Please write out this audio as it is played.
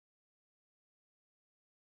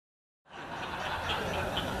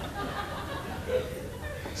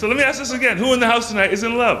So let me ask this again. Who in the house tonight is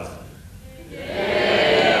in love?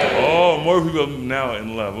 Yeah. Oh, more people now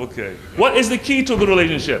in love. Okay. What is the key to a good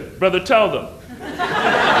relationship? Brother, tell them.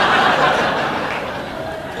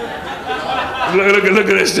 Look at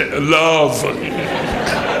this shit. Love.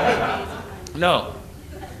 No.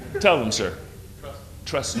 Tell them, sir.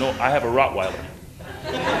 Trust. No, I have a Rottweiler.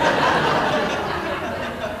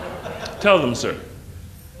 Tell them, sir.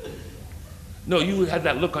 No, you had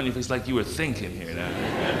that look on your face like you were thinking here now.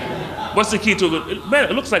 What's the key to a good... Man,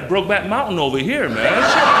 it looks like Brokeback Mountain over here, man.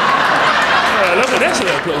 Look at this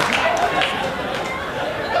little close.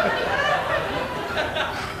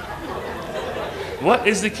 What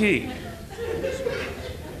is the key?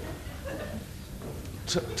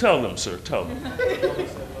 Tell them, sir, tell them.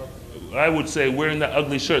 I would say wearing that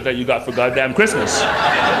ugly shirt that you got for goddamn Christmas.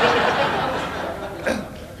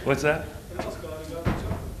 What's that?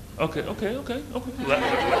 Okay.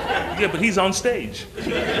 Yeah, but he's on stage.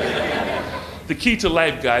 The key to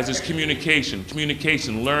life, guys, is communication.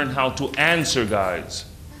 Communication. Learn how to answer, guys.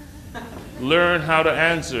 Learn how to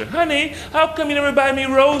answer. Honey, how come you never buy me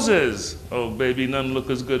roses? Oh, baby, none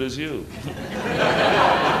look as good as you.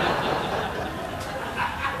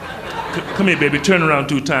 Come here, baby. Turn around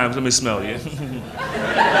 2 times. Let me smell you.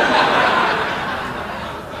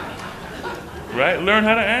 Right? Learn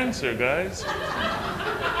how to answer, guys.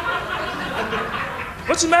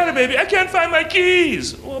 What's the matter, baby? I can't find my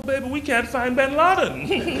keys. Well, baby, we can't find Bin Laden.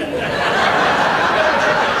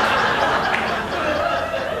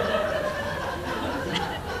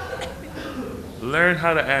 Learn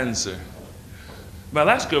how to answer. My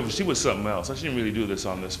last girlfriend, she was something else. I shouldn't really do this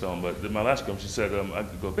on this film, but my last girlfriend, she said, I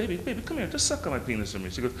could go, baby, come here, just suck on my penis for me.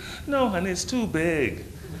 She goes, no, honey, it's too big.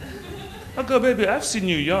 I go, baby, I've seen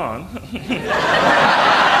you yawn.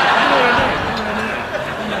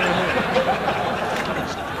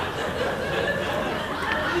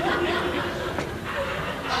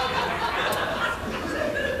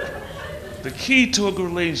 The key to a good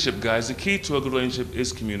relationship, guys, the key to a good relationship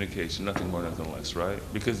is communication, nothing more, nothing less, right?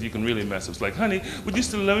 Because you can really mess up. It's like, honey, would you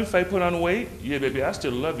still love me if I put on weight? Yeah, baby, I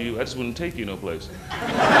still love you. I just wouldn't take you no place. See,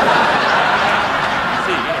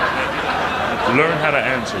 learn how to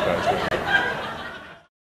answer, guys.